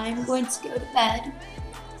you. I'm going to go to bed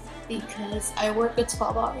because I work a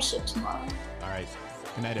 12-hour shift tomorrow. All right.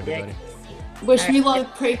 Good night, everybody. Wish me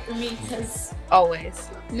luck, pray for me, because always.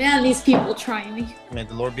 Man, these people try me. May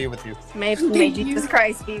the Lord be with you. May Jesus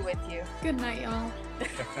Christ be with you. Good night, y'all.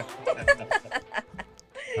 All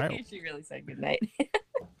right. She really said good night.